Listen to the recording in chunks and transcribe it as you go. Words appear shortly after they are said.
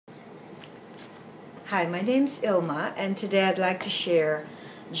Hi, my name's Ilma, and today I'd like to share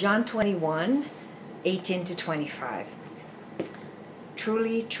John 21:18 to 25.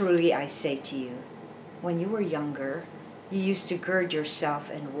 Truly, truly, I say to you, when you were younger, you used to gird yourself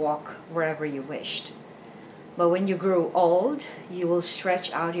and walk wherever you wished. But when you grow old, you will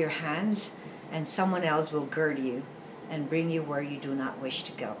stretch out your hands, and someone else will gird you and bring you where you do not wish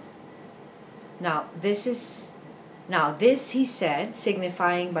to go. Now this he said,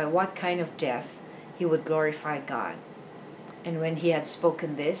 signifying by what kind of death he would glorify God. And when he had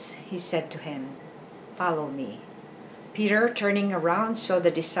spoken this, he said to him, "Follow me." Peter, turning around, saw the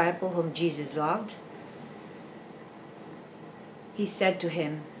disciple whom Jesus loved. He said to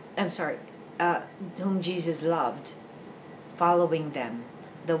him, whom Jesus loved, following them,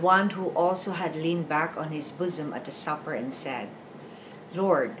 the one who also had leaned back on his bosom at the supper and said,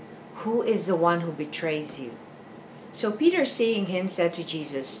 "Lord, who is the one who betrays you?" So Peter, seeing him, said to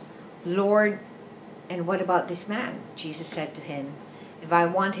Jesus, "Lord, and what about this man?" Jesus said to him, "If I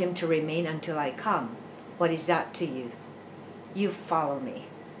want him to remain until I come, what is that to you? You follow me."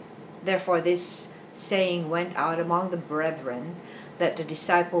 Therefore this saying went out among the brethren, that the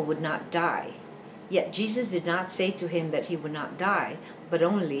disciple would not die. Yet Jesus did not say to him that he would not die, but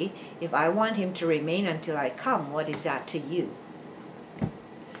only, "If I want him to remain until I come, what is that to you?"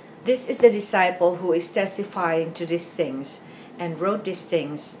 This is the disciple who is testifying to these things and wrote these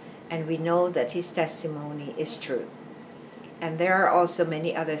things, and we know that his testimony is true. And there are also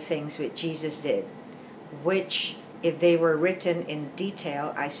many other things which Jesus did, which, if they were written in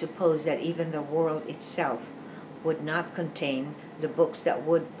detail, I suppose that even the world itself would not contain the books that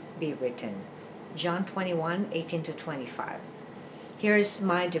would be written. John 21:18 to 25. Here's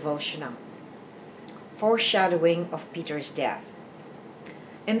my devotional. Foreshadowing of Peter's death.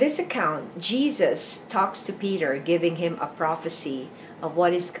 In this account, Jesus talks to Peter, giving him a prophecy of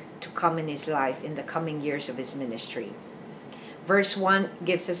what is to come in his life in the coming years of his ministry. Verse 1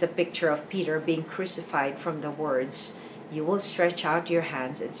 gives us a picture of Peter being crucified from the words, "You will stretch out your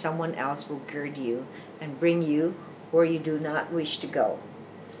hands and someone else will gird you and bring you where you do not wish to go."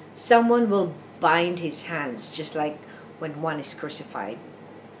 Someone will bind his hands, just like when one is crucified.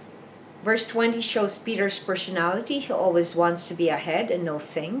 Verse 20 shows Peter's personality. He always wants to be ahead and know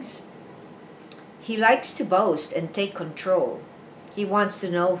things. He likes to boast and take control. He wants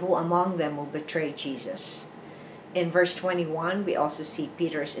to know who among them will betray Jesus. In verse 21, we also see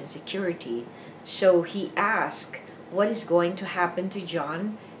Peter's insecurity. So he asks what is going to happen to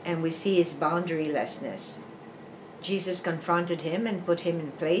John, and we see his boundarylessness. Jesus confronted him and put him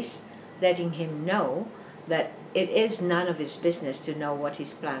in place, letting him know that it is none of his business to know what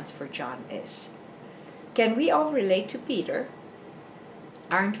his plans for John is. Can we all relate to Peter?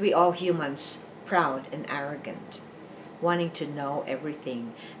 Aren't we all humans, proud and arrogant, wanting to know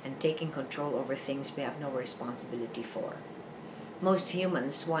everything and taking control over things we have no responsibility for? Most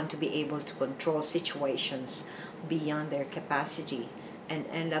humans want to be able to control situations beyond their capacity and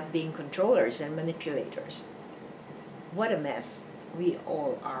end up being controllers and manipulators. What a mess we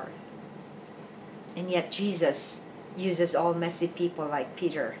all are. And yet Jesus uses all messy people like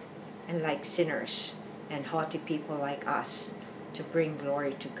Peter and like sinners and haughty people like us to bring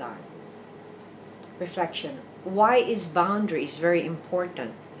glory to God. Reflection. Why is boundaries very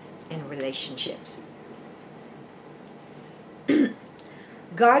important in relationships?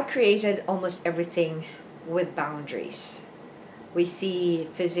 God created almost everything with boundaries. We see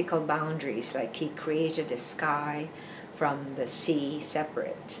physical boundaries, like he created the sky from the sea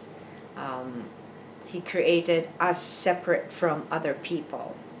separate. He created us separate from other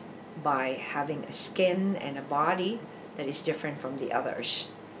people by having a skin and a body that is different from the others.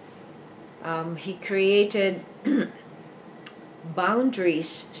 He created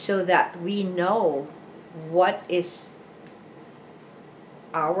boundaries so that we know what is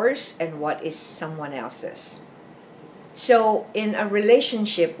ours and what is someone else's. So in a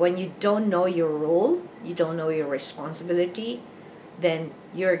relationship, when you don't know your role, you don't know your responsibility, then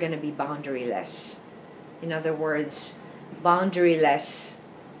you're going to be boundaryless. In other words, boundaryless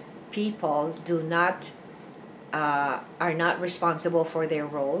people are not responsible for their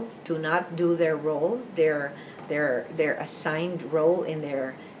role, do not do their role, their assigned role in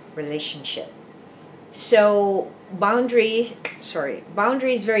their relationship. So boundary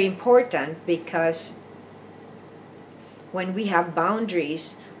is very important, because when we have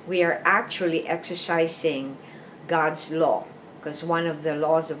boundaries, we are actually exercising God's law, because one of the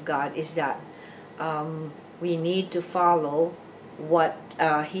laws of God is that we need to follow what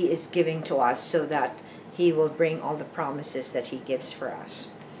he is giving to us, so that he will bring all the promises that he gives for us.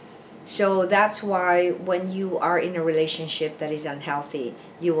 So that's why when you are in a relationship that is unhealthy,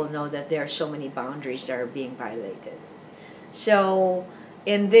 you will know that there are so many boundaries that are being violated. So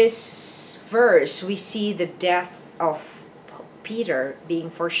in this verse, we see the death of Peter being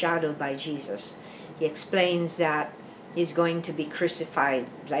foreshadowed by Jesus. He explains that he's going to be crucified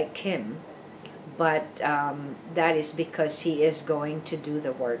like him, but that is because he is going to do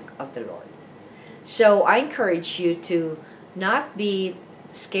the work of the Lord. So I encourage you to not be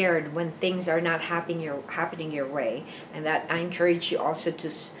scared when things are not happening your way, and that I encourage you also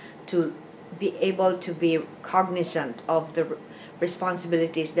to be able to be cognizant of the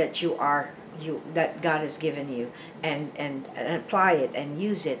responsibilities that that God has given you, and apply it and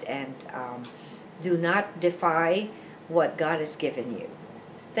use it, and do not defy what God has given you.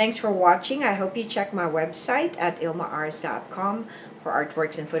 Thanks for watching. I hope you check my website at Ilma'S.com for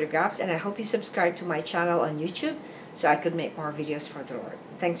artworks and photographs, and I hope you subscribe to my channel on YouTube so I could make more videos for the Lord.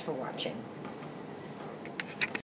 Thanks for watching.